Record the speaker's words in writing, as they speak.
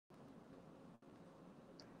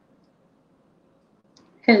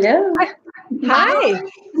Hello. Hi.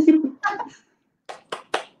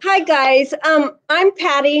 Hi guys. I'm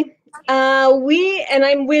Patty.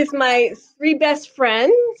 I'm with my three best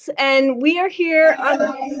friends, and we are here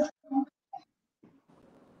on.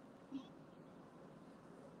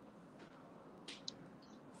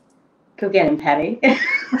 Go get him, Patty.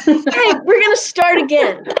 Hey, we're gonna start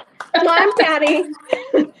again. So I'm Patty.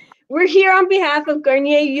 We're here on behalf of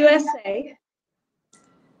Garnier USA.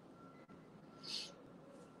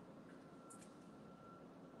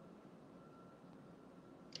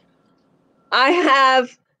 I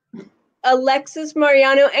have Alexis,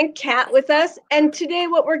 Mariano, and Kat with us, and today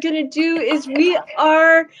what we're gonna do is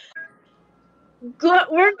we're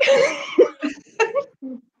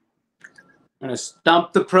gonna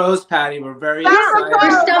stump the pros, Patty. We're very excited.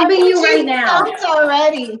 We're stumping you right now. Stumped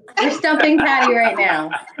already. We're stumping Patty right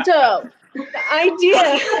now. So the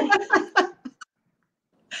idea.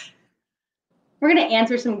 We're gonna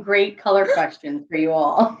answer some great color questions for you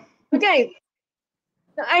all. Okay.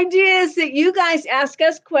 The idea is that you guys ask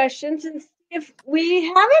us questions and see if we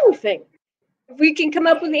have anything, if we can come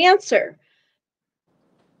up with the answer.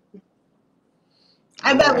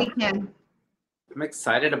 I bet we can. I'm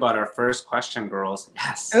excited about our first question, girls.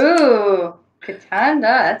 Yes. Ooh, Katanda,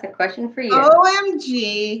 that's a question for you.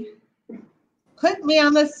 OMG. Put me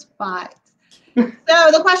on the spot. So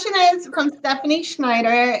the question is from Stephanie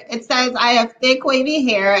Schneider. It says, I have thick, wavy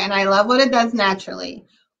hair, and I love what it does naturally.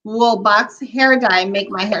 Will box hair dye make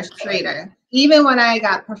my hair straighter? Even when I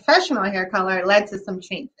got professional hair color, it led to some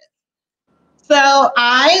changes. So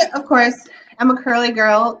I, of course, am a curly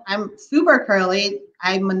girl. I'm super curly.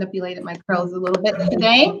 I manipulated my curls a little bit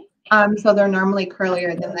today. So they're normally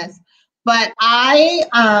curlier than this. But I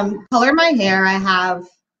color my hair. I have,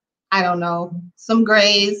 I don't know, some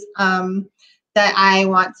grays that I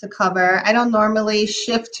want to cover. I don't normally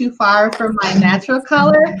shift too far from my natural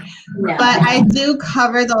color, but I do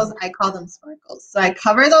cover those. I call them sparkles. So I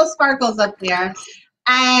cover those sparkles up there,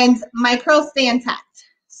 and my curls stay intact.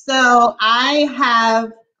 So I have,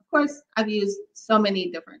 of course, I've used so many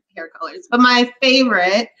different hair colors, but my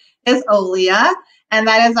favorite is Olea, and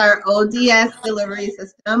that is our ODS delivery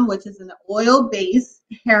system, which is an oil-based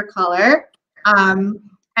hair color.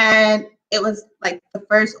 And it was like the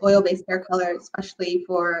first oil-based hair color, especially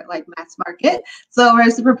for like mass market. So we're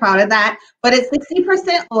super proud of that. But it's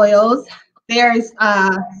 60% oils. There's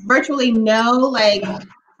virtually no like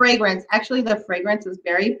fragrance. Actually, the fragrance is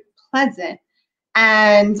very pleasant.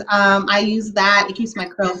 And I use that. It keeps my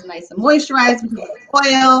curls nice and moisturized with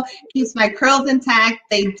oil. Keeps my curls intact.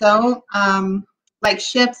 They don't like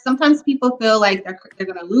shift. Sometimes people feel like they're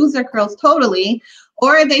going to lose their curls totally,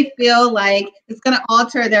 or they feel like it's going to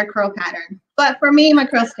alter their curl pattern. But for me, my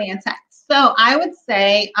curls stay intact. So I would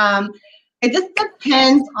say it just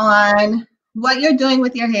depends on what you're doing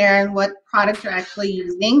with your hair and what product you're actually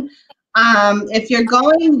using. If you're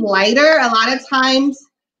going lighter, a lot of times,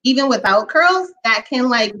 even without curls, that can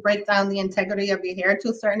like break down the integrity of your hair to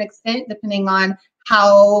a certain extent, depending on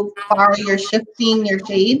how far you're shifting your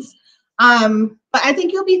shades. But I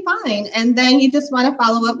think you'll be fine. And then you just want to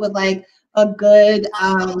follow up with like a good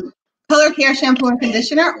color care shampoo and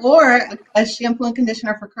conditioner, or a shampoo and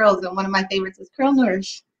conditioner for curls. And one of my favorites is Curl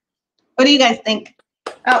Nourish. What do you guys think?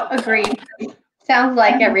 Oh, agreed. Sounds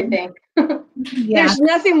like everything. Yeah. There's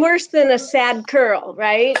nothing worse than a sad curl,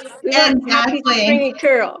 right? We want happy, stringy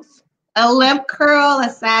curls. A limp curl, a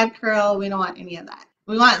sad curl, we don't want any of that.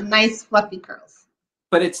 We want nice, fluffy curls.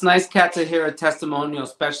 But it's nice, Kat, to hear a testimonial,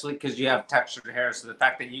 especially because you have textured hair. So the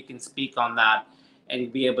fact that you can speak on that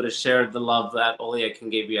and be able to share the love that Olea can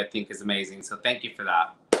give you, I think is amazing. So thank you for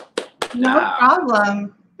that. No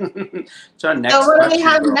problem. So our next what do we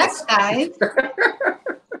have girls. next, guys?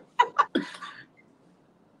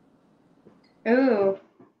 Ooh.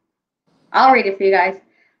 I'll read it for you guys.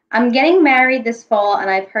 I'm getting married this fall, and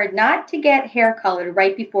I've heard not to get hair colored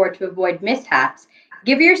right before to avoid mishaps.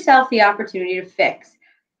 Give yourself the opportunity to fix.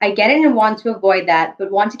 I get it and want to avoid that, but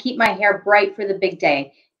want to keep my hair bright for the big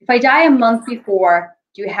day. If I dye a month before,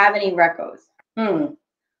 do you have any recos?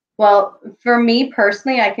 Well, for me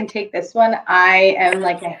personally, I can take this one. I am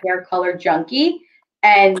like a hair color junkie,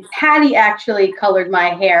 and Patty actually colored my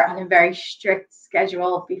hair on a very strict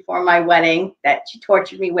schedule before my wedding that she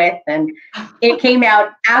tortured me with, and it came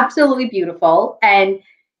out absolutely beautiful. And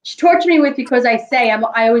she tortured me with because I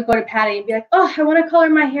always go to Patty and be like, oh, I want to color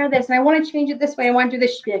my hair this, and I want to change it this way. I want to do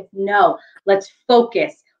this. She'd be like, no, let's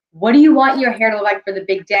focus. What do you want your hair to look like for the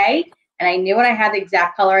big day? And I knew when I had the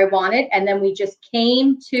exact color I wanted. And then we just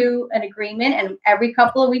came to an agreement. And every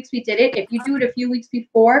couple of weeks we did it. If you do it a few weeks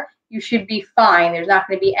before, you should be fine. There's not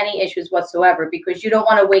going to be any issues whatsoever, because you don't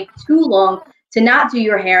want to wait too long to not do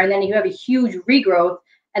your hair, and then you have a huge regrowth,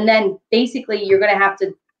 and then basically you're going to have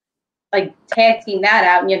to like tag team that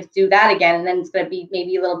out, and you have to do that again, and then it's going to be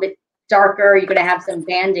maybe a little bit darker. You're going to have some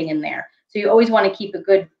banding in there. So you always want to keep a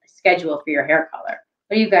good schedule for your hair color.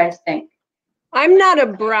 What do you guys think? I'm not a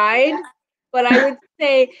bride, but I would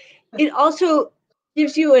say it also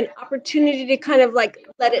gives you an opportunity to kind of like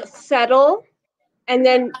let it settle, and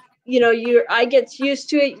then your eye gets used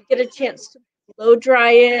to it. You get a chance to blow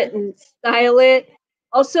dry it and style it.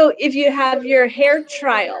 Also, if you have your hair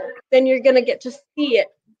trial, then you're going to get to see it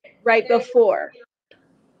right before.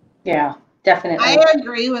 Yeah, definitely. I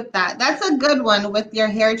agree with that. That's a good one with your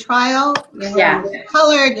hair trial. Your hair is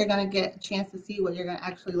colored. You're going to get a chance to see what you're going to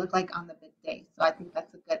actually look like on the big day. So I think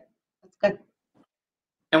that's good.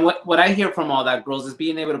 And what I hear from all that, girls, is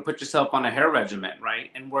being able to put yourself on a hair regimen,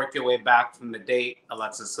 right? And work your way back from the date,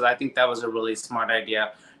 Alexis. So I think that was a really smart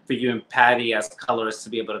idea for you and Patty as colorists to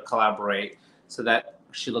be able to collaborate so that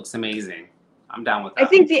she looks amazing. I'm down with that. I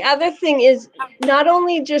think the other thing is not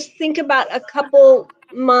only just think about a couple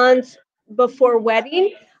months before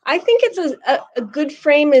wedding. I think it's a good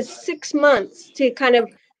frame is 6 months to kind of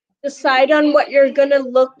decide on what you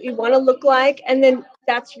want to look like, and then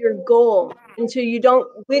that's your goal until you don't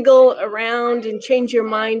wiggle around and change your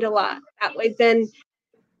mind a lot. That way, then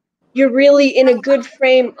you're really in a good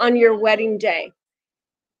frame on your wedding day.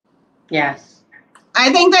 Yes.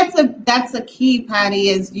 I think that's a key, Patty,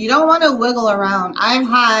 is you don't want to wiggle around. I've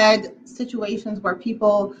had situations where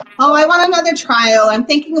people, I want another trial. I'm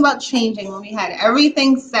thinking about changing when we had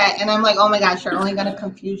everything set, and I'm like, oh my gosh, you're only going to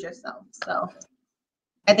confuse yourself. So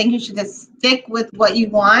I think you should just stick with what you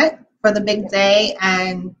want for the big day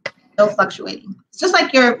and no fluctuating. It's just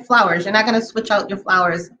like your flowers. You're not going to switch out your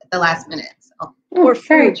flowers at the last minute. So. Or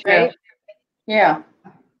fruit, right? Yeah.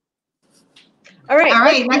 All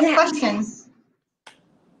right. Next questions.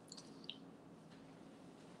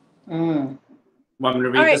 Want me to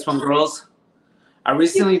read this one, girls? I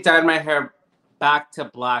recently dyed my hair back to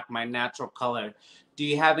black, my natural color. Do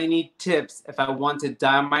you have any tips if I want to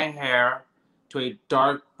dye my hair to a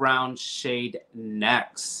dark brown shade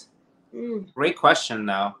next? Great question,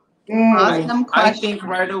 though. Awesome question. I think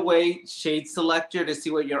right away, shade selector to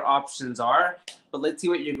see what your options are. But let's see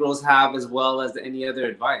what your girls have as well as any other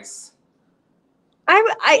advice.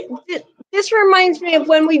 This reminds me of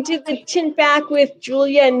when we did the tint back with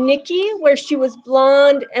Julia and Nikki, where she was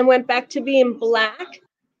blonde and went back to being black.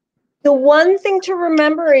 The one thing to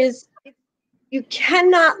remember is you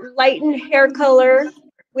cannot lighten hair color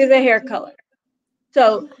with a hair color.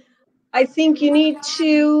 So I think you need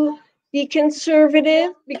to be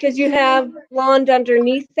conservative because you have blonde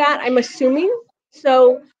underneath that, I'm assuming.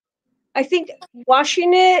 So I think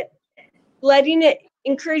washing it, letting it,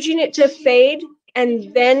 encouraging it to fade,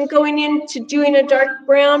 and then going into doing a dark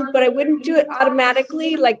brown, but I wouldn't do it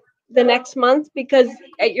automatically like the next month, because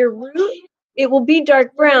at your root, it will be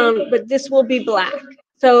dark brown, but this will be black.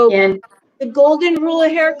 So the golden rule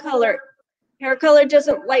of hair color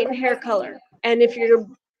doesn't lighten hair color. And if you're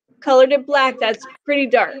colored it black, that's pretty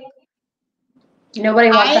dark. Nobody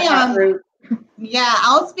wants a hot root. Yeah,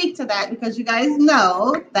 I'll speak to that because you guys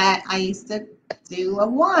know that I used to do a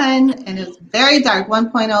 1 and it was very dark,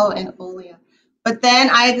 1.0 in Olea. But then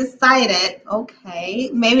I decided, okay,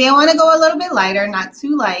 maybe I want to go a little bit lighter, not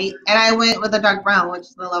too light. And I went with a dark brown, which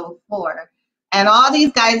is the level 4. And all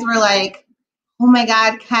these guys were like, oh my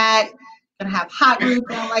God, Kat, gonna have hot roots.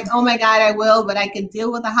 And I'm like, oh my God, I will, but I could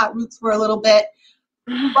deal with the hot roots for a little bit.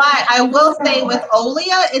 But I will say with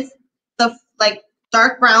Olea, it's the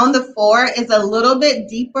dark brown, the 4 is a little bit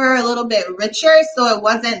deeper, a little bit richer. So it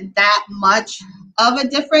wasn't that much of a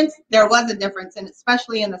difference. There was a difference, and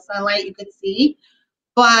especially in the sunlight you could see,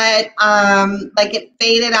 but it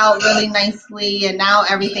faded out really nicely, and now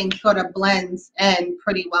everything sort of blends in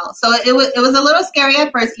pretty well. So it was a little scary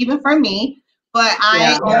at first, even for me, but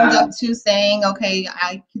I owned up to saying, okay,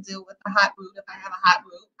 I can deal with a hot root if I have a hot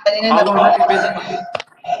root. But it ended up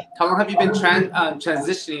how long have you been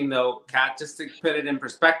transitioning though, Kat, just to put it in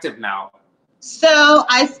perspective now? So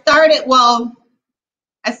I started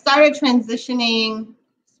transitioning,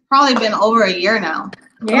 it's probably been over a year now.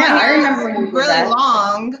 Yeah, I remember when you did really that.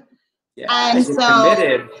 Long. Yeah, and so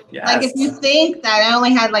committed. Yes. Like if you think that I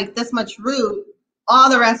only had like this much root, all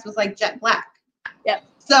the rest was like jet black. Yep.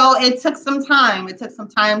 So it took some time. It took some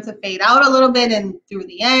time to fade out a little bit and through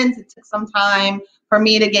the ends. It took some time for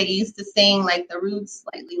me to get used to seeing like the roots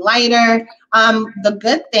slightly lighter. The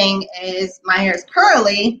good thing is my hair is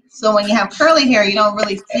curly. So when you have curly hair, you don't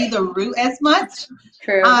really see the root as much.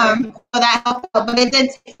 True. So that helped out, but it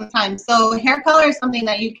did take some time. So hair color is something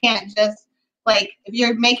that you can't just, like, if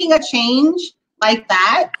you're making a change like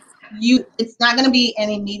that, it's not going to be an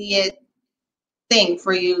immediate thing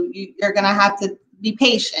for you. You're going to have to be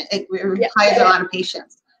patient. It requires a lot of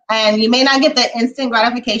patience. And you may not get the instant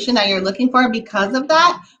gratification that you're looking for because of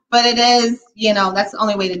that, but it is, that's the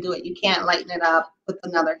only way to do it. You can't lighten it up with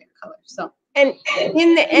another hair color. So, and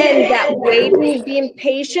in the end, that waiting, being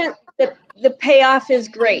patient, the payoff is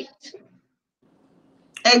great.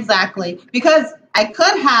 Exactly. Because I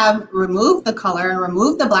could have removed the color and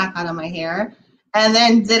removed the black out of my hair and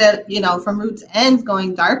then did it, from root to ends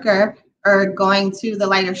going darker or going to the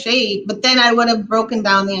lighter shade, but then I would have broken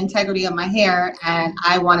down the integrity of my hair, and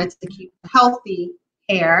I wanted to keep healthy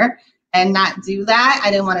hair and not do that.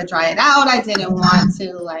 I didn't want to dry it out. I didn't want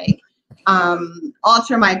to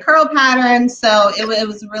alter my curl pattern. So it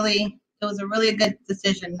was a really good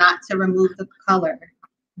decision not to remove the color,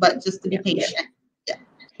 but just to be patient. Yeah.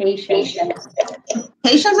 Patience.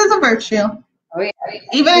 Patience is a virtue. Oh yeah.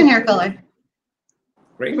 Even in hair color.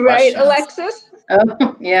 Great Right, question. Alexis?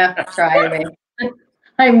 Oh yeah, try me.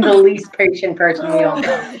 I'm the least patient person we all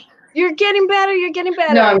know. You're getting better. You're getting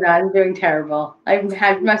better. No, I'm not. I'm doing terrible.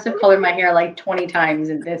 Must have colored my hair like 20 times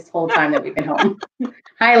in this whole time that we've been home.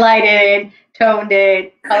 Highlighted, toned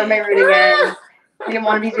it, colored my root again. I didn't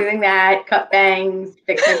want to be doing that. Cut bangs,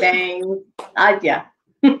 fix my bangs. Yeah.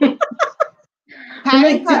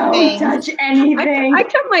 Patty cut Don't bangs. touch anything. I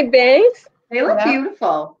cut my bangs. They look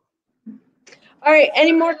beautiful. All right.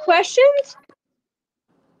 Any more questions?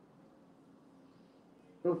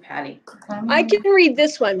 Ooh, Patty. I can read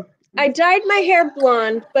this one. I dyed my hair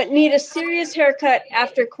blonde, but need a serious haircut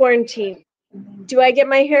after quarantine. Do I get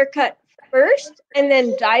my hair cut first and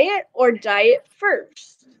then dye it, or dye it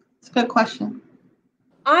first? It's a good question.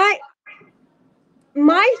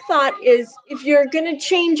 My thought is, if you're going to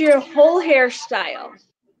change your whole hairstyle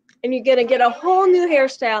and you're going to get a whole new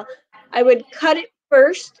hairstyle, I would cut it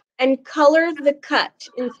first and color the cut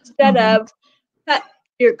instead of cut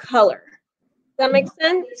your color. Does that make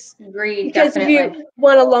sense? Agreed. Because definitely. if you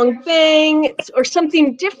want a long bang or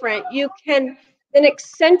something different, you can then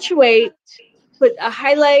put a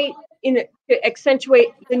highlight in it to accentuate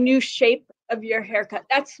the new shape of your haircut.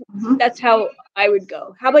 That's how I would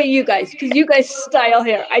go. How about you guys? Because you guys style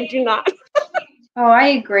hair. I do not. Oh, I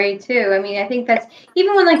agree too. I mean, I think that's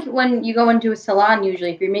even when you go into a salon,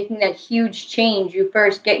 usually if you're making that huge change, you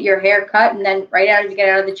first get your hair cut, and then right after you get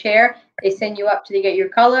out of the chair, they send you up to get your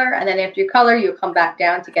color, and then after your color, you come back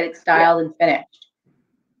down to get it styled and finished.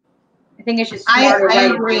 I think it's just smarter way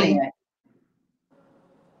of doing it.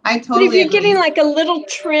 I totally But if you're agree. getting like a little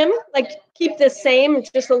trim, like keep the same,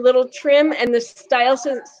 just a little trim, and the style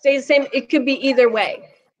stays the same, it could be either way.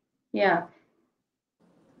 Yeah.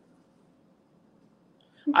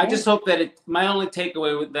 I just hope that my only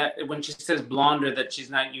takeaway with that, when she says blonder, that she's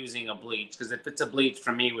not using a bleach, because if it's a bleach,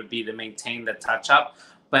 for me, would be to maintain the touch up.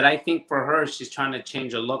 But I think for her, she's trying to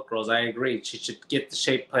change her look, girls. I agree. She should get the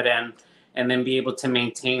shape put in and then be able to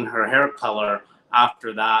maintain her hair color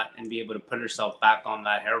after that and be able to put herself back on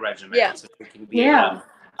that hair regimen. Yeah. So we can be able to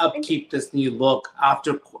upkeep this new look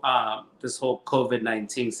after this whole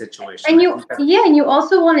COVID-19 situation. And you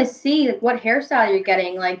also want to see what hairstyle you're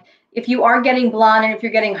getting. Like if you are getting blonde and if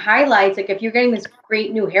you're getting highlights, like if you're getting this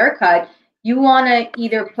great new haircut, you want to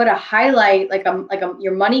either put a highlight like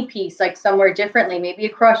your money piece like somewhere differently, maybe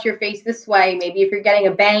across your face this way. Maybe if you're getting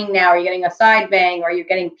a bang now, or you're getting a side bang, or you're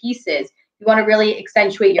getting pieces, you want to really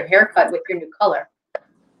accentuate your haircut with your new color.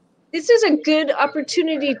 This is a good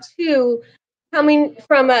opportunity too, coming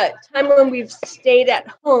from a time when we've stayed at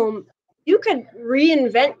home. You could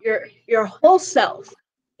reinvent your whole self.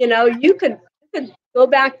 You could go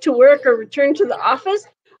back to work or return to the office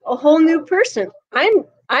a whole new person.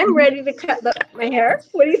 I'm ready to cut my hair.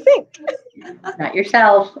 What do you think? Not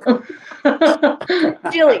yourself.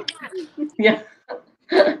 Jilly. Yeah.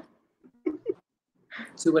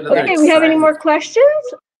 Okay, we have any more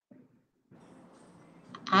questions?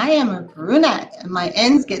 I am a brunette and my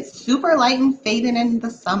ends get super light and faded in the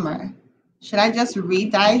summer. Should I just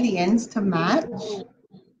re-dye the ends to match?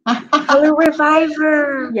 Color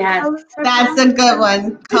Reviver. Yes. That's a good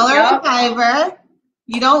one. Color Reviver.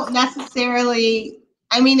 You don't necessarily,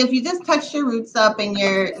 if you just touch your roots up and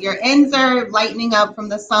your ends are lightening up from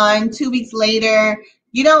the sun, 2 weeks later,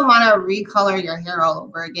 you don't want to recolor your hair all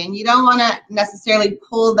over again. You don't want to necessarily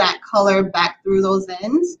pull that color back through those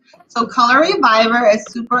ends. So Color Reviver is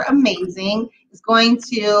super amazing. It's going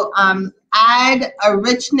to add a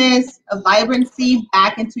richness, a vibrancy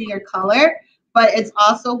back into your color, but it's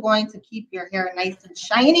also going to keep your hair nice and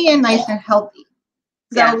shiny and nice and healthy.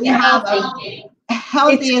 So we have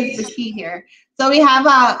healthy is the key here. So we have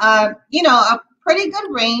a pretty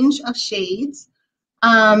good range of shades.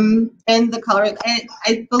 And the color,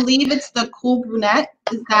 I believe it's the Cool Brunette.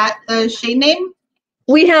 Is that the shade name?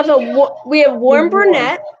 We have warm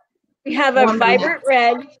brunette. We have a vibrant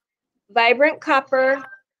red, vibrant copper,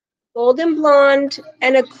 golden blonde,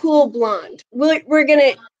 and a cool blonde. We're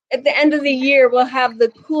gonna, at the end of the year, we'll have the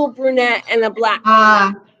cool brunette and a black.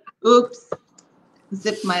 Oops.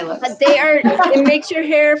 Zip my lips. But it makes your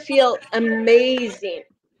hair feel amazing.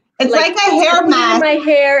 It's like a hair mask. My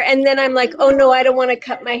hair, and then I'm like, oh no, I don't want to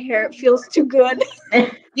cut my hair. It feels too good.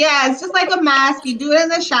 Yeah, it's just like a mask. You do it in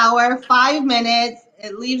the shower, 5 minutes.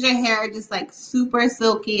 It leaves your hair just like super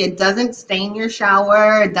silky. It doesn't stain your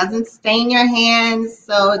shower. It doesn't stain your hands.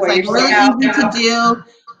 So it's like really easy to do,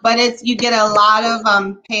 but you get a lot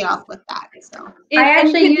of payoff with that. So I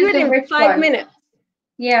actually use the rich 5 minutes.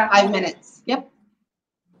 Yeah, 5 minutes. Yep.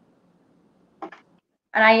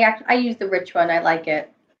 And I use the rich one. I like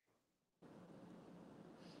it.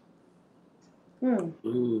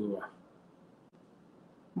 Ooh.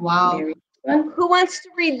 Wow. Who wants to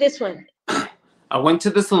read this one? I went to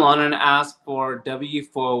the salon and asked for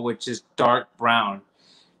W4, which is dark brown.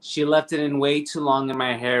 She left it in way too long and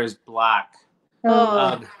my hair is black.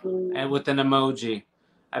 And with an emoji.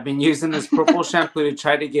 I've been using this purple shampoo to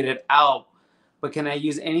try to get it out, but can I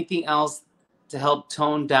use anything else to help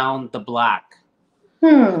tone down the black?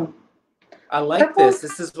 I like purple?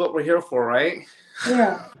 This is what we're here for, right?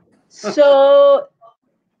 Yeah. So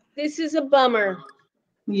this is a bummer.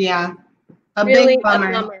 Yeah. Really big bummer.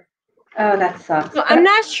 A bummer. Oh, that sucks. So I'm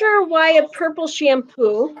not sure why a purple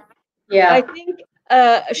shampoo. Yeah. I think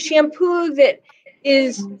a shampoo that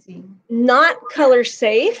is not color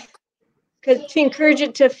safe, because to encourage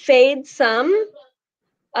it to fade some.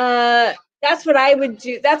 That's what I would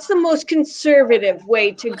do. That's the most conservative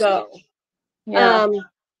way to go. Yeah.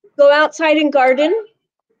 Go outside and garden.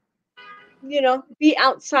 You know, be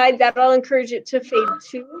outside. That'll encourage it to fade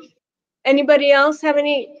too. Anybody else have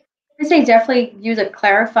any? I say definitely use a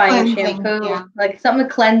clarifying shampoo, like something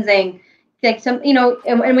cleansing. Like some, you know,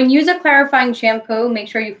 and when you use a clarifying shampoo, make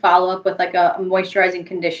sure you follow up with like a moisturizing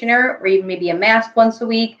conditioner or even maybe a mask once a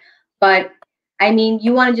week. But I mean,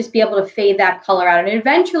 you want to just be able to fade that color out, and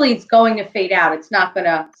eventually it's going to fade out. It's not going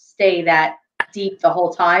to stay that deep the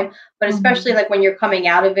whole time. But especially like when you're coming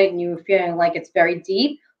out of it and you're feeling like it's very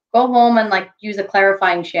deep, go home and like use a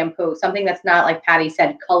clarifying shampoo, something that's not, like Patty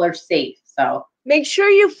said, color safe. So make sure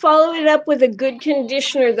you follow it up with a good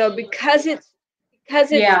conditioner though, because it's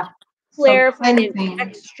clarifying and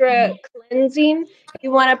extra cleansing.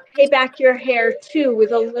 You want to pay back your hair too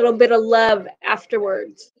with a little bit of love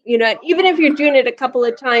afterwards. You know, even if you're doing it a couple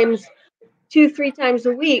of times, 2-3 times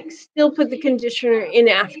a week, still put the conditioner in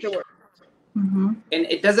afterwards. And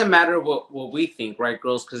it doesn't matter what we think, right,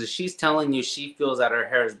 girls? Because if she's telling you she feels that her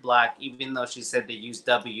hair is black, even though she said they use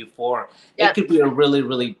W4, it could be a really,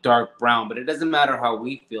 really dark brown. But it doesn't matter how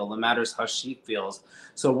we feel. It matters how she feels.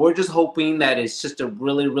 So we're just hoping that it's just a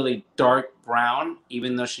really, really dark brown,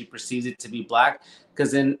 even though she perceives it to be black.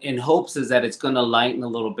 Because in hopes is that it's going to lighten a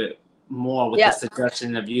little bit more with the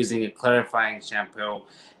suggestion of using a clarifying shampoo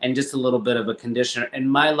and just a little bit of a conditioner.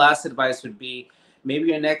 And my last advice would be, maybe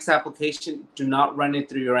your next application, do not run it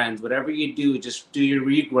through your ends. Whatever you do, just do your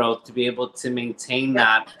regrowth to be able to maintain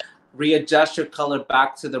that. Readjust your color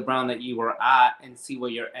back to the brown that you were at and see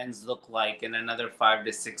what your ends look like in another 5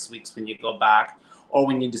 to 6 weeks when you go back or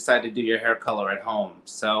when you decide to do your hair color at home.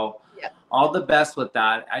 So all the best with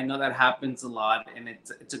that. I know that happens a lot, and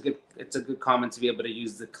it's a good comment to be able to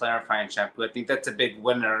use the clarifying shampoo. I think that's a big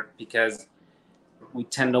winner because we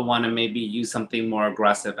tend to want to maybe use something more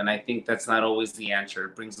aggressive, and I think that's not always the answer.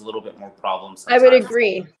 It brings a little bit more problems sometimes. I would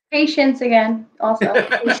agree. Patience again, also.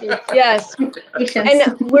 Yes. Patience.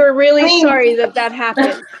 And we're really sorry that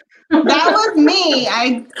happened. That was me.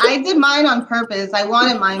 I did mine on purpose. I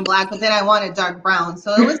wanted mine black, but then I wanted dark brown.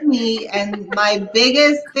 So it was me, and my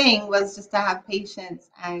biggest thing was just to have patience.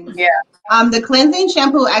 And the cleansing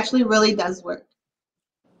shampoo actually really does work.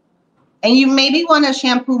 And you maybe want to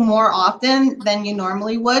shampoo more often than you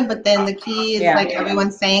normally would, but then the key is, like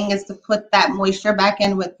everyone's saying, is to put that moisture back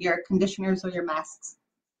in with your conditioners or your masks.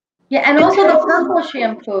 Yeah, and also the purple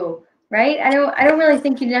shampoo, right? I don't really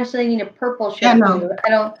think you necessarily need a purple shampoo. I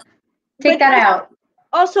don't take that out.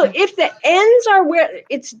 Also, if the ends are where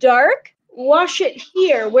it's dark, wash it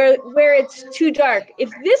here where it's too dark.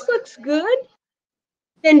 If this looks good,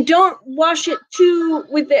 then don't wash it too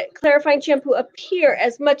with the clarifying shampoo up here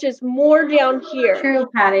as much as more down here. True,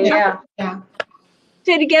 Patty. Yeah.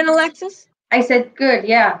 Say it again, Alexis. I said good.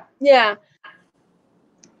 Yeah. Yeah.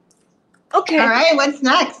 Okay. All right. What's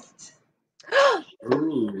next?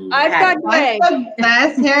 I've got gray. What's the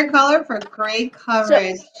best hair color for gray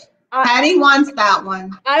coverage? Patty wants that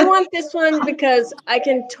one. I want this one because I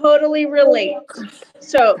can totally relate.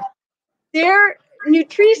 So their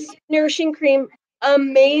Nutrice Nourishing Cream,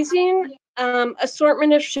 amazing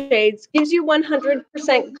assortment of shades, gives you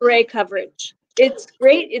 100% gray coverage. It's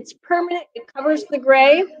great. It's permanent. It covers the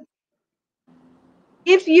gray.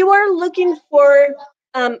 If you are looking for,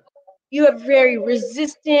 you have very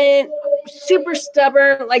resistant, super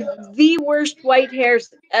stubborn, like the worst white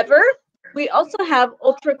hairs ever, we also have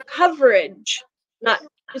Ultra Coverage, not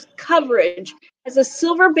just coverage. Has a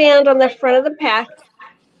silver band on the front of the pack.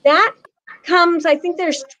 That comes, I think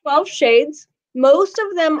there's 12 shades. Most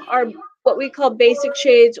of them are what we call basic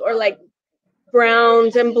shades, or like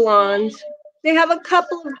browns and blondes. They have a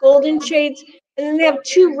couple of golden shades, and then they have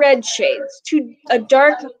 2 red shades, a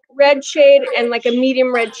dark red shade and like a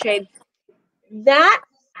medium red shade.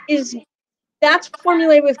 That's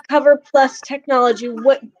formulated with Cover Plus technology,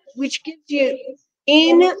 which gives you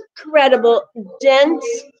incredible, dense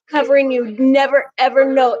covering. You never ever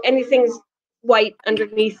know anything's white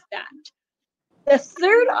underneath that. The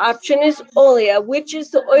third option is Olea, which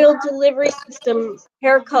is the oil delivery system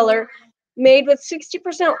hair color made with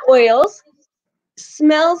 60% oils,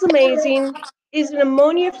 smells amazing, is an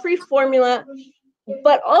ammonia-free formula,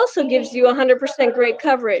 but also gives you 100% gray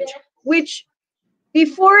coverage, which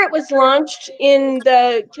before it was launched in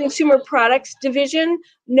the consumer products division,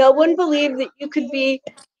 no one believed that you could be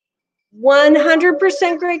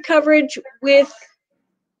 100% gray coverage with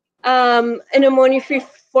an ammonia-free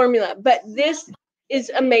formula. But this is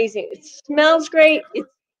amazing. It smells great. It's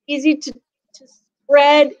easy to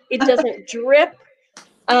spread. It doesn't drip.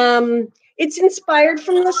 It's inspired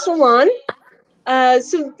from the salon.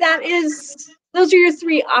 So those are your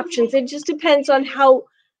 3 options. It just depends on how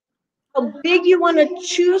big you want to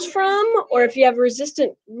choose from, or if you have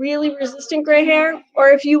really resistant gray hair, or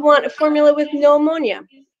if you want a formula with no ammonia.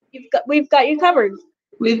 We've got you covered.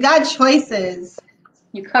 We've got choices.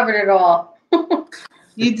 You covered it all.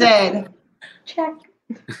 You did. Check.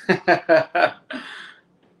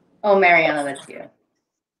 Oh, Mariana, that's you.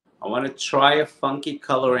 I want to try a funky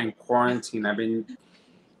color in quarantine. I've been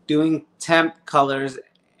doing temp colors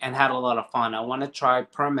and had a lot of fun. I want to try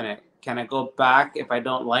permanent. Can I go back if I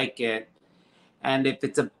don't like it? And if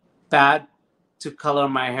it's a bad to color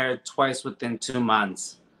my hair twice within 2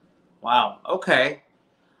 months. Wow, okay.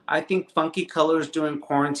 I think funky colors during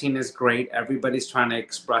quarantine is great. Everybody's trying to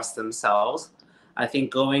express themselves. I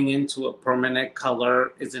think going into a permanent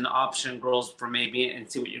color is an option, girls, for maybe,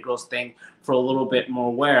 and see what your girls think, for a little bit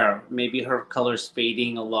more wear. Maybe her color's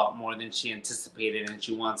fading a lot more than she anticipated and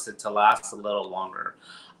she wants it to last a little longer.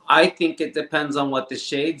 I think it depends on what the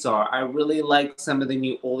shades are. I really like some of the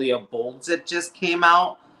new Olea Bolds that just came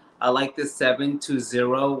out. I like the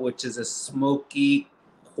 720, which is a smoky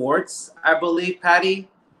quartz, I believe, Patty.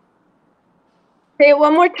 Say it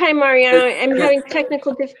one more time, Mariana. I'm having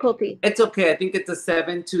technical difficulty. It's okay. I think it's a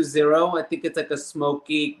 720. I think it's like a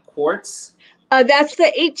smoky quartz. That's the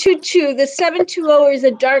 822. The 720 is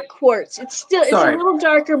a dark quartz. It's a little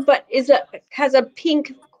darker, but has a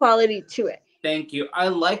pink quality to it. Thank you. I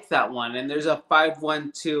like that one. And there's a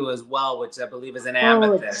 512 as well, which I believe is an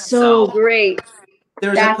amethyst. Oh, it's so great.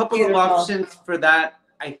 There's a couple of options for that.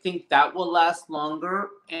 I think that will last longer,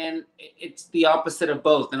 and it's the opposite of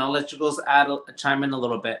both. And I'll let you girls chime in a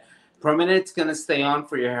little bit. Permanent's going to stay on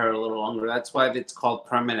for your hair a little longer. That's why it's called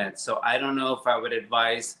permanent. So I don't know if I would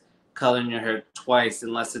advise coloring your hair twice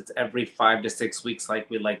unless it's every 5 to 6 weeks like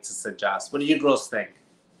we like to suggest. What do you girls think?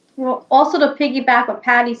 Well, also to piggyback what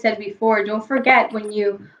Patty said before, don't forget when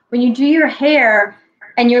you do your hair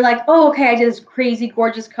and you're like, oh, okay, I did this crazy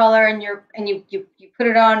gorgeous color, and you put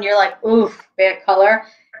it on, you're like, oof, bad color.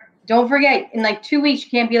 Don't forget, in like 2 weeks,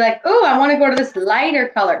 you can't be like, oh, I want to go to this lighter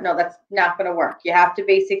color. No, that's not going to work. You have to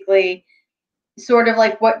basically sort of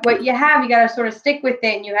like what you have, you got to sort of stick with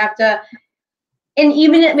it, and you have to, and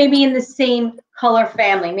even it maybe in the same color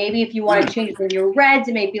family. Maybe if you want to change from your reds,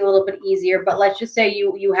 it may be a little bit easier, but let's just say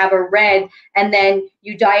you have a red and then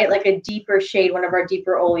you dye it like a deeper shade, one of our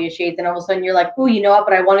deeper Olea shades, and all of a sudden you're like, oh, you know what,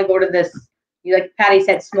 but I want to go to this, like Patty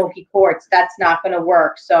said, smoky quartz. That's not going to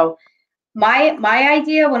work. So my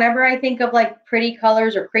idea, whenever I think of like pretty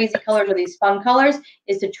colors or crazy colors or these fun colors,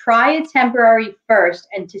 is to try a temporary first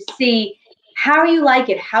and to see how you like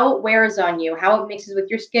it, how it wears on you, how it mixes with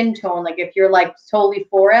your skin tone. Like if you're like totally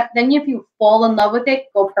for it, then if you fall in love with it,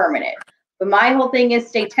 go permanent. But my whole thing is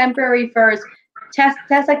stay temporary first, test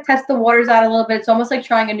the waters out a little bit. It's almost like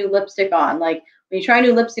trying a new lipstick on. Like when you try a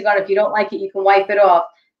new lipstick on, if you don't like it, you can wipe it off.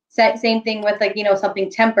 Same thing with like,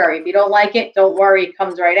 something temporary. If you don't like it, don't worry, it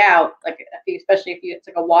comes right out. Like especially if it's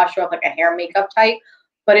like a wash off, like a hair makeup type.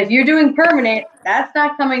 But if you're doing permanent, that's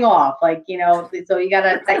not coming off. Like, you know, so you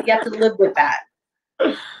have to live with that.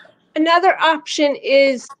 Another option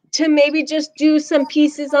is to maybe just do some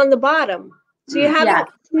pieces on the bottom. So you haven't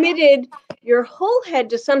committed your whole head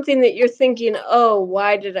to something that you're thinking, oh,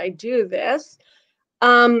 why did I do this?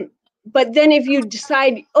 But then if you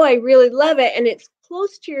decide, oh, I really love it, and it's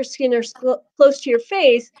close to your skin or close to your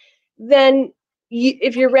face, then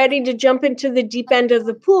if you're ready to jump into the deep end of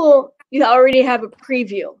the pool, you already have a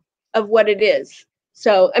preview of what it is.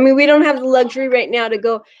 So, I mean, we don't have the luxury right now to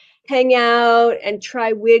go hang out and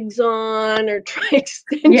try wigs on or try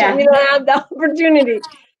extension. Yeah. We don't have the opportunity.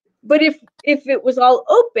 But if it was all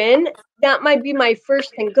open, that might be my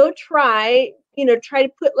first thing. Go try, you know, try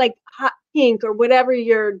to put like hot pink or whatever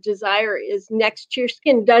your desire is next to your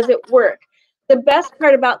skin. Does it work? The best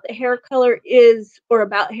part about the hair color is, or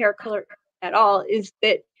about hair color at all, is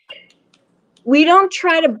that we don't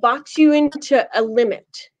try to box you into a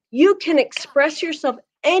limit. You can express yourself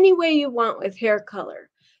any way you want with hair color.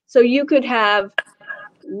 So you could have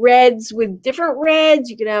reds with different reds.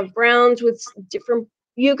 You could have browns with different,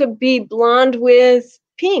 you could be blonde with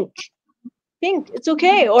pink. It's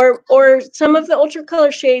okay. Or some of the ultra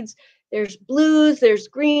color shades, there's blues, there's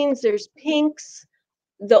greens, there's pinks,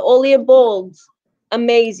 the Olia bolds,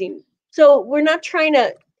 amazing. So we're not trying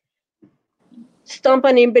to stomp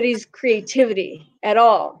on anybody's creativity at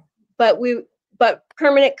all, but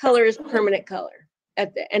permanent color is permanent color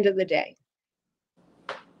at the end of the day.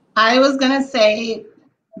 I was gonna say,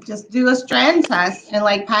 just do a strand test, and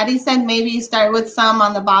like Patty said, maybe start with some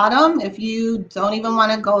on the bottom. If you don't even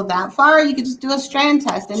want to go that far, you could just do a strand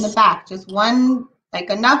test in the back, just one, like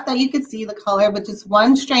enough that you could see the color, but just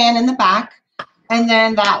one strand in the back, and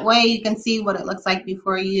then that way you can see what it looks like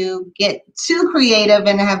before you get too creative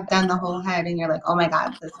and have done the whole head and you're like, oh my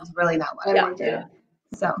god, this is really not what I want to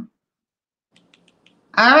do. So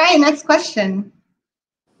all right, next question.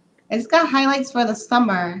 I just got highlights for the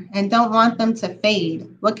summer and don't want them to fade.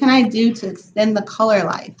 What can I do to extend the color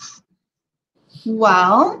life?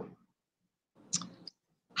 Well,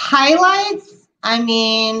 highlights, I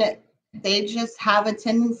mean, they just have a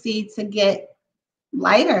tendency to get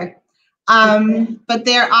lighter. But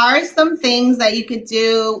there are some things that you could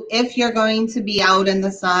do if you're going to be out in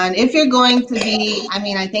the sun. If you're going to be, I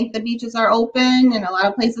mean, I think the beaches are open in a lot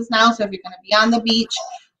of places now. So if you're going to be on the beach,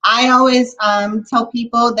 I always tell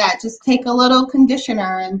people that just take a little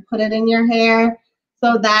conditioner and put it in your hair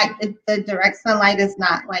so that the direct sunlight is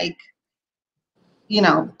not like, you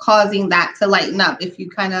know, causing that to lighten up. If you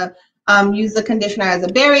kind of use the conditioner as a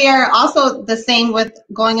barrier. Also the same with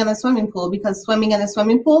going in the swimming pool, because swimming in the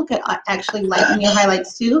swimming pool could actually lighten your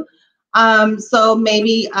highlights too. So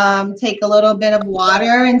maybe take a little bit of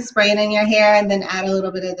water and spray it in your hair and then add a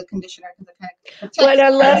little bit of the conditioner. What I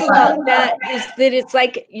love about that is that it's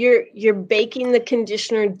like you're baking the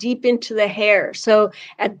conditioner deep into the hair. So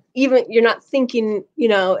even you're not thinking, you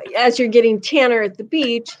know, as you're getting tanner at the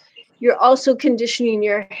beach, you're also conditioning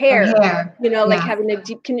your hair. You know, like having a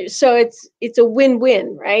deep conditioner. So it's a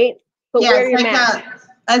win-win, right? But yeah, wear it's your like mask.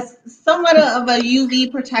 a somewhat of a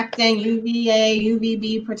UV protectant, UVA,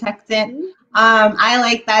 UVB protectant. I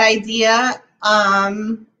like that idea.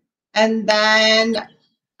 And then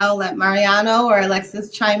I'll let Mariano or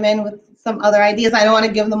Alexis chime in with some other ideas. I don't want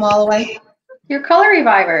to give them all away. Your color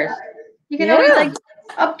revivers. You can always like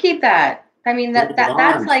upkeep that. I mean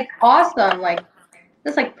that's like awesome. Like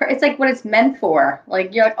it's like what it's meant for.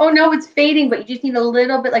 Like you're like, oh no, it's fading, but you just need a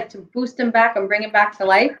little bit like to boost them back and bring it back to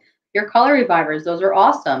life. Your color revivers, those are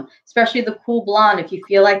awesome. Especially the cool blonde. If you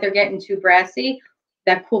feel like they're getting too brassy,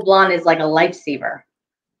 that cool blonde is like a lifesaver.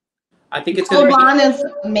 I think it's cool blonde is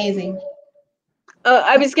amazing.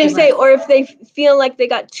 I was gonna say, or if they feel like they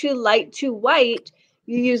got too light, too white,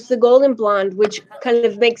 you use the golden blonde, which kind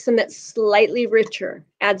of makes them that slightly richer,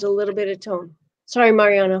 adds a little bit of tone. Sorry,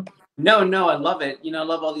 Mariano. No, I love it. You know, I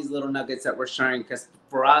love all these little nuggets that we're sharing because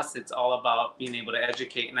for us, it's all about being able to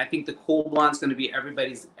educate. And I think the cool blonde is going to be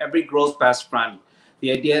every girl's best friend.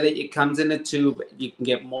 The idea that it comes in a tube, you can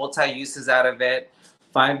get multi-uses out of it,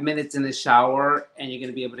 5 minutes in the shower, and you're going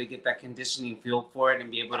to be able to get that conditioning feel for it and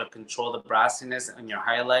be able to control the brassiness on your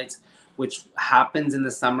highlights, which happens in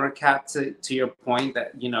the summer, Kat, to your point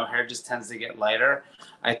that, you know, hair just tends to get lighter.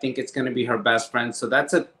 I think it's going to be her best friend. So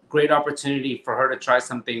that's a great opportunity for her to try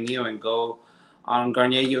something new and go on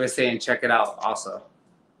Garnier USA and check it out also.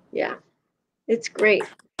 Yeah, it's great.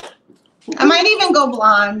 I might even go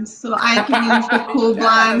blonde so I can use the cool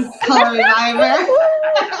blonde color reviver.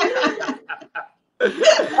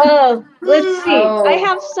 Oh, let's see. I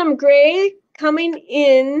have some gray coming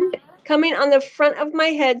on the front of my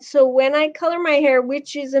head. So when I color my hair,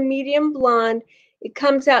 which is a medium blonde, It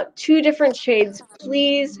comes out 2 different shades.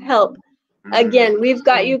 Please help. Again, we've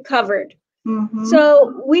got you covered. Mm-hmm.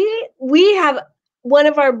 So we have one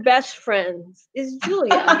of our best friends is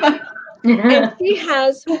Julia. And she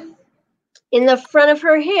has, in the front of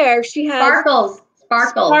her hair, she has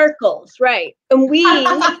sparkles, right? And we,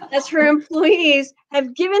 as her employees,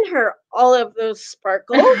 have given her all of those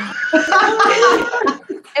sparkles.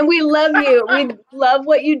 And we love you. We love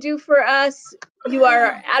what you do for us. You are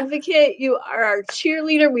our advocate. You are our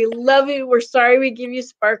cheerleader. We love you. We're sorry we give you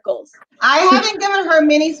sparkles. I haven't given her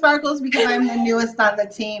mini sparkles because I'm the newest on the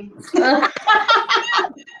team.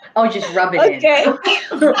 Oh, just rub it in.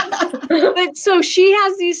 But so she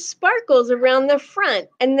has these sparkles around the front,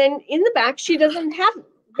 and then in the back, she doesn't have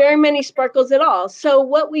very many sparkles at all. So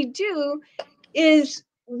what we do is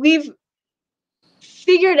we've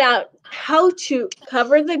figured out how to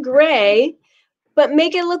cover the gray, but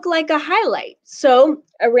make it look like a highlight. So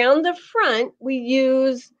around the front, we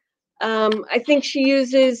use, I think she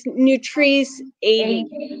uses Nutrice 80.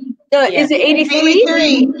 Is it 83?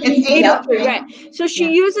 83. It's 83, right. So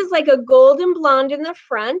she uses like a golden blonde in the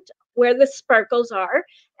front where the sparkles are.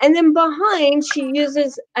 And then behind, she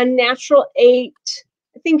uses a natural 8.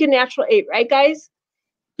 I think a natural 8, right, guys?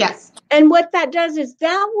 Yes. And what that does is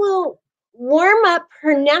that will warm up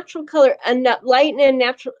her natural color enough, lighten and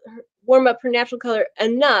warm up her natural color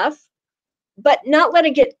enough, but not let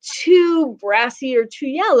it get too brassy or too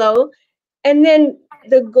yellow. And then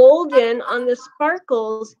the golden on the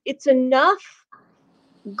sparkles, it's enough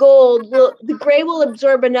gold, the gray will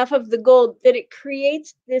absorb enough of the gold that it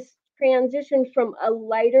creates this transition from a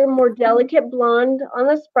lighter, more delicate blonde on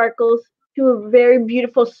the sparkles to a very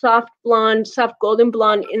beautiful soft blonde, soft golden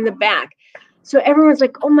blonde in the back. So everyone's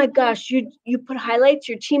like, oh my gosh, you put highlights,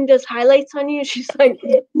 your team does highlights on you? She's like,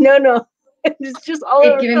 no. It's just all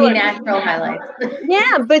over giving me natural highlights.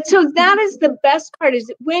 Yeah, but so that is the best part,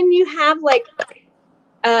 is when you have like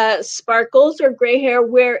sparkles or gray hair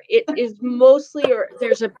where it is mostly, or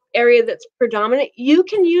there's an area that's predominant, you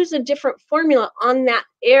can use a different formula on that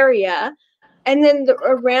area, and then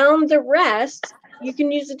around the rest you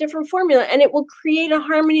can use a different formula, and it will create a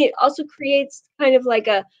harmony. It also creates kind of like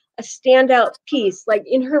a standout piece. Like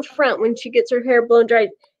in her front, when she gets her hair blown dry,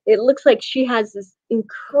 it looks like she has this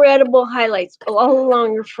incredible highlights all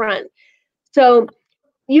along her front. So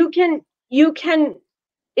you can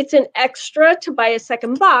it's an extra to buy a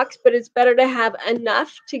second box, but it's better to have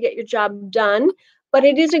enough to get your job done. But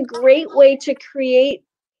it is a great way to create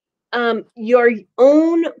your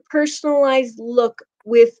own personalized look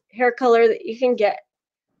with hair color that you can get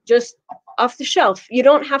just off the shelf. You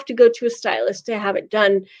don't have to go to a stylist to have it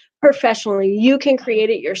done professionally. You can create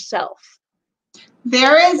it yourself.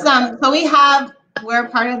 There is we're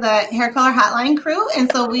part of the Hair Color Hotline crew,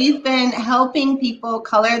 and so we've been helping people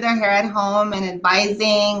color their hair at home and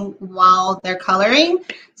advising while they're coloring.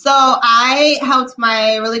 So I helped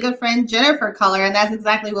my really good friend Jennifer color, and that's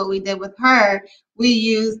exactly what we did with her. We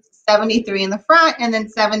used 73 in the front and then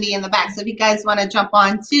 70 in the back. So if you guys want to jump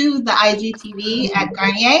on to the IGTV at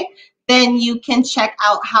Garnier, then you can check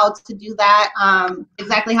out how to do that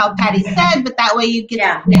exactly how Patty said, but that way you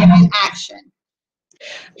get to see it in action.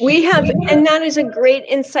 We have, and that is a great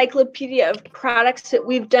encyclopedia of products that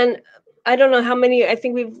we've done. I don't know how many, I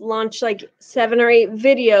think we've launched like 7 or 8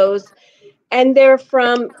 videos, and they're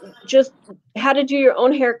from just how to do your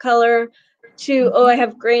own hair color to, oh, I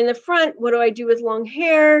have gray in the front, what do I do with long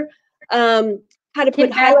hair? How to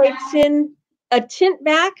put highlights in, a tint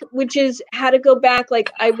back, which is how to go back,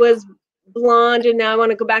 like I was blonde and now I want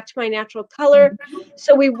to go back to my natural color.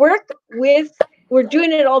 So we're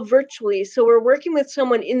doing it all virtually. So we're working with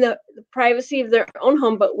someone in the privacy of their own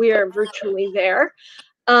home, but we are virtually there.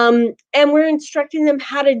 And we're instructing them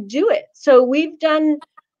how to do it. So we've done,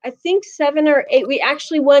 I think 7 or 8. We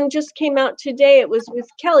actually, one just came out today. It was with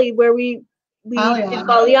Kelly, where we did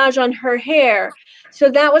balayage on her hair. So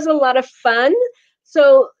that was a lot of fun.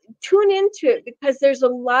 So tune into it, because there's a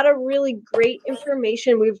lot of really great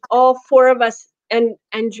information. We've all 4 of us and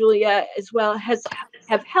Julia as well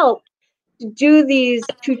have helped to do these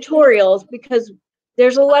tutorials, because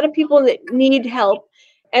there's a lot of people that need help,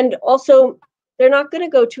 and also they're not going to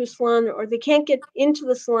go to a salon, or they can't get into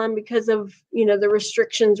the salon because of the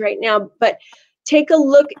restrictions right now. But take a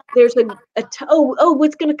look. There's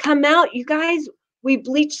what's going to come out, you guys? We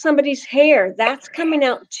bleached somebody's hair. That's coming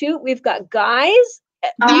out too. We've got guys.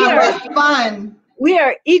 Fun. We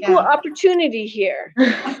are equal opportunity here.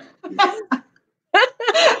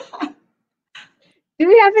 Do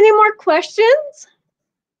we have any more questions?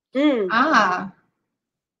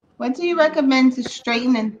 What do you recommend to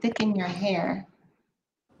straighten and thicken your hair?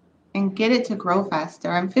 and get it to grow faster.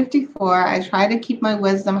 I'm 54. I try to keep my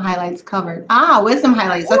wisdom highlights covered. Ah, wisdom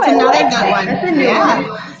highlights. That's another good one. That's a new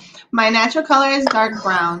one. My natural color is dark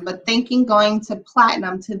brown, but thinking going to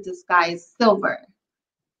platinum to disguise silver.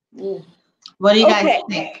 Ooh. What do you guys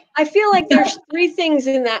think? I feel like there's 3 things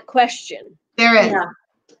in that question. There is. Yeah,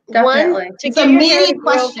 definitely. One, to It's get a your hair mini to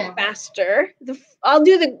grow question. faster. I'll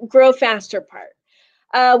do the grow faster part.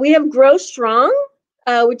 We have Grow Strong,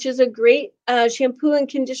 which is a great shampoo and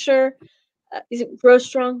conditioner. Is it Grow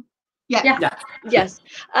Strong? Yeah. Yes.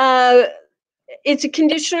 It's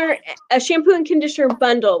a shampoo and conditioner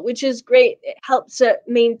bundle, which is great. It helps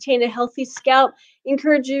maintain a healthy scalp,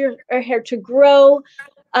 encourage your hair to grow,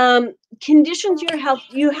 conditions your health.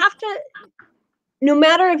 You have to, no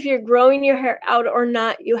matter if you're growing your hair out or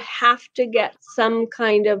not, you have to get some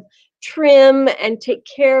kind of trim and take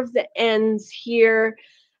care of the ends here.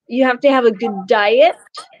 You have to have a good diet,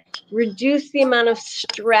 reduce the amount of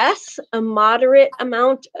stress, a moderate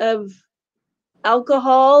amount of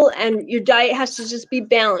alcohol, and your diet has to just be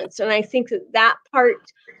balanced. And I think that part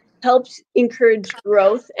helps encourage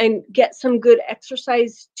growth, and get some good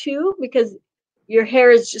exercise too, because your hair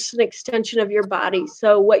is just an extension of your body.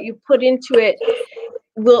 So what you put into it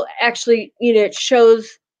will actually, it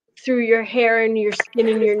shows through your hair and your skin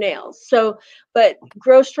and your nails. So, but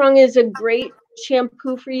Grow Strong is a great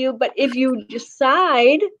shampoo for you. But if you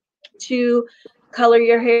decide to color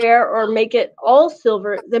your hair or make it all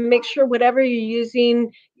silver, then make sure whatever you're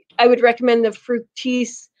using, I would recommend the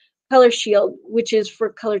Fructis Color Shield, which is for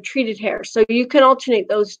color treated hair. So you can alternate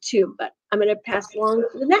those two, but I'm going to pass along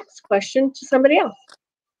to the next question to somebody else.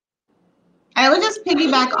 I would just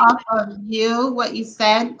piggyback off of what you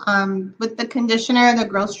said with the conditioner, the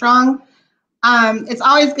Grow Strong. It's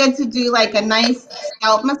always good to do like a nice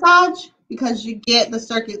scalp massage, because you get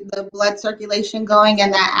the blood circulation going,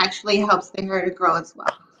 and that actually helps the hair to grow as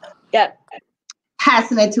well. Yeah.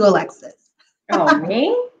 Passing it to Alexis. Oh,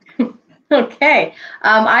 me? Okay.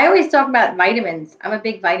 I always talk about vitamins. I'm a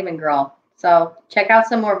big vitamin girl. So check out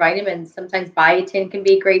some more vitamins. Sometimes biotin can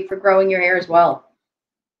be great for growing your hair as well.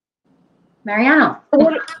 Mariano.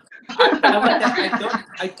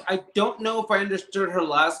 I don't know if I understood her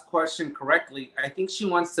last question correctly. I think she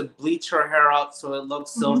wants to bleach her hair out so it looks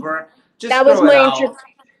silver. Just that was my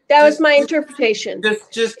Just interpretation.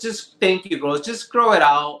 Just thank you, girls. Just grow it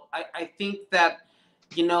out. I think that,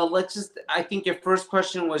 I think your first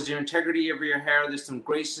question was your integrity of your hair. There's some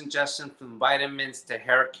great suggestions from vitamins to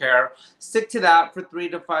hair care. Stick to that for 3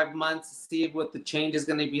 to 5 months. See what the change is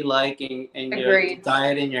going to be like in your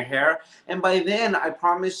diet and your hair. And by then, I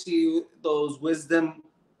promise you, those wisdom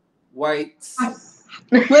highlights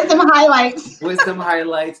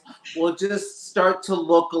will just start to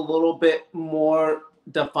look a little bit more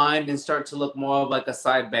defined and start to look more like a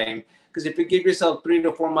side bang. Because if you give yourself 3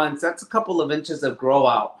 to 4 months, that's a couple of inches of grow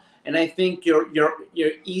out, and I think you're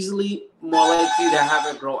easily more likely to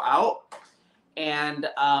have it grow out and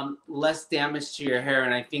less damage to your hair.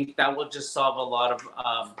 And I think that will just solve a lot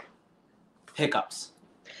of hiccups.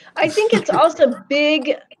 I think it's also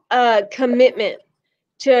big commitment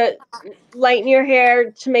to lighten your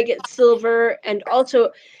hair, to make it silver, and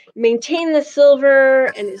also maintain the silver.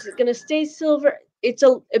 And is it going to stay silver? It's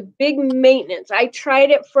a big maintenance. I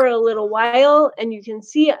tried it for a little while, and you can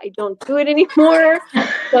see I don't do it anymore.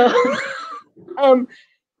 So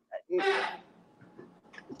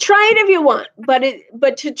try it if you want, but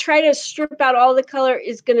to try to strip out all the color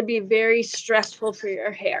is going to be very stressful for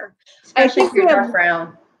your hair. Especially if you're dark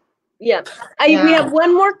brown. Yeah. We have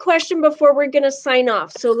one more question before we're going to sign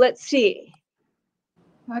off. So let's see.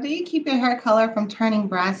 How do you keep your hair color from turning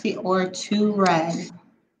brassy or too red?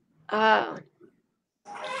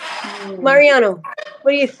 Mariano,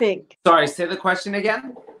 what do you think? Sorry, say the question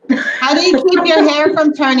again. How do you keep your hair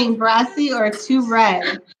from turning brassy or too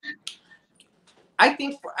red? I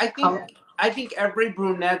think every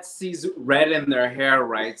brunette sees red in their hair,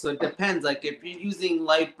 right? So it depends. Like if you're using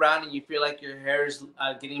light brown and you feel like your hair is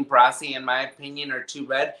getting brassy, in my opinion, or too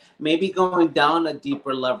red, maybe going down a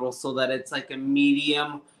deeper level so that it's like a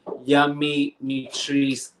medium, yummy,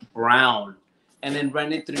 nutritious brown. And then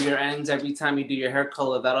run it through your ends every time you do your hair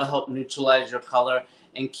color. That'll help neutralize your color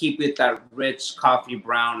and keep it that rich coffee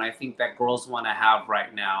brown I think that girls want to have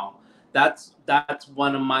right now. That's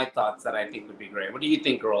one of my thoughts that I think would be great. What do you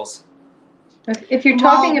think, girls? If you're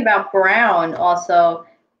talking about brown, also,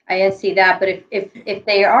 I didn't see that. But if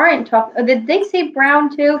they aren't talking, did they say brown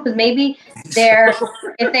too? Because maybe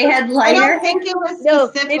if they had lighter. I don't think it was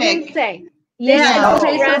specific. No, they didn't say. Yeah.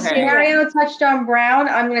 Okay, so Mario touched on brown.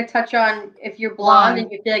 I'm going to touch on if you're blonde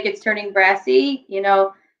and you feel like it's turning brassy.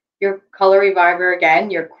 Your color reviver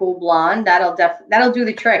again, your cool blonde. That'll do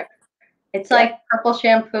the trick. It's like purple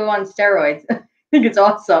shampoo on steroids. I think it's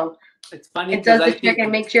awesome. It's funny It does because the trick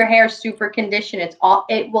and makes your hair super conditioned.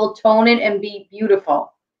 It will tone it and be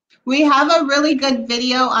beautiful. We have a really good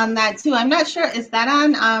video on that too. I'm not sure, is that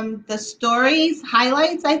on the stories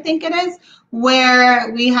highlights, I think it is,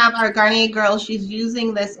 where we have our Garnier girl. She's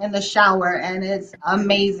using this in the shower and it's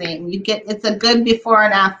amazing. It's a good before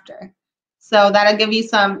and after. So that'll give you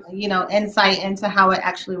some, insight into how it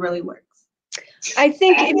actually really works. I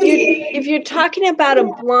think if you're talking about a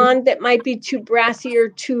blonde that might be too brassy or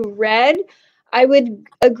too red, I would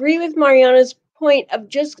agree with Mariana's point of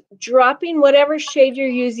just dropping whatever shade you're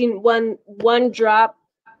using one drop,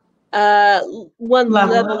 one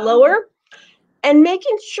level lower, and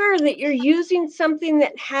making sure that you're using something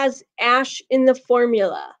that has ash in the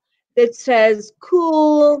formula that says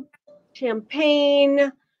cool,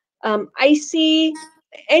 champagne, icy,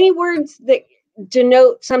 any words that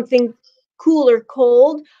denote something cool or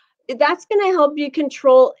cold. That's going to help you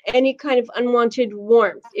control any kind of unwanted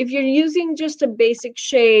warmth. If you're using just a basic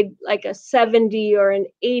shade like a 70 or an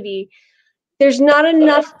 80, there's not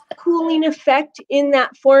enough cooling effect in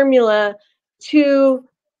that formula to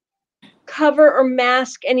cover or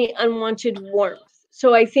mask any unwanted warmth.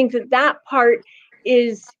 So I think that part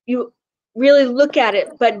is, you really look at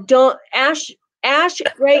it, but don't ash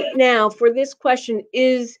right now for this question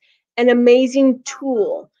is an amazing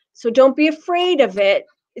tool. So don't be afraid of it.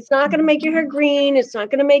 It's not going to make your hair green. It's not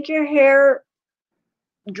going to make your hair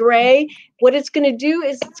gray. What it's going to do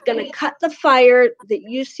is it's going to cut the fire that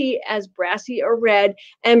you see as brassy or red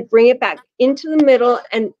and bring it back into the middle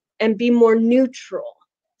and be more neutral.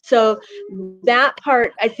 So that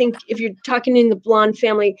part, I think, if you're talking in the blonde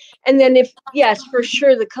family, and then yes, for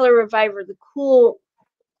sure, the Color Reviver, the cool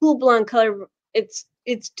blonde color, it's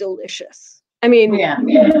delicious. I mean,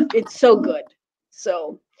 it's so good.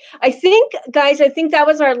 So I think, guys, that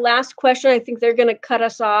was our last question. I think they're going to cut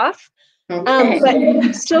us off. Okay.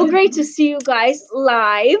 But so great to see you guys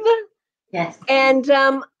live. Yes. And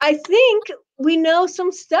I think we know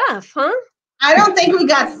some stuff, huh? I don't think we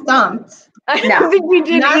got stumped. I don't think we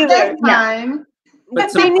did Not either. this time.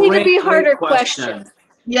 But they need to be harder questions.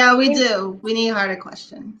 Yeah, we do. We need harder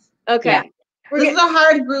questions. Okay. Yeah. This is a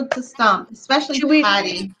hard group to stump, especially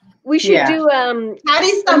Patty. We should do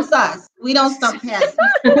Patty stumps us. We don't stump Patty.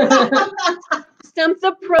 Stump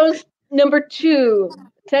the Pros #2.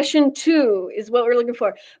 Session 2 is what we're looking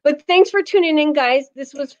for. But thanks for tuning in, guys.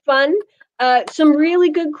 This was fun. Some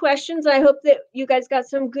really good questions. I hope that you guys got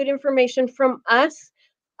some good information from us.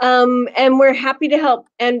 And we're happy to help.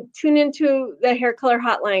 And tune into the Hair Color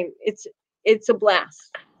Hotline. It's a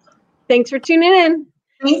blast. Thanks for tuning in.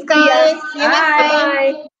 Thanks, guys.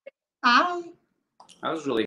 Bye. Bye. That was really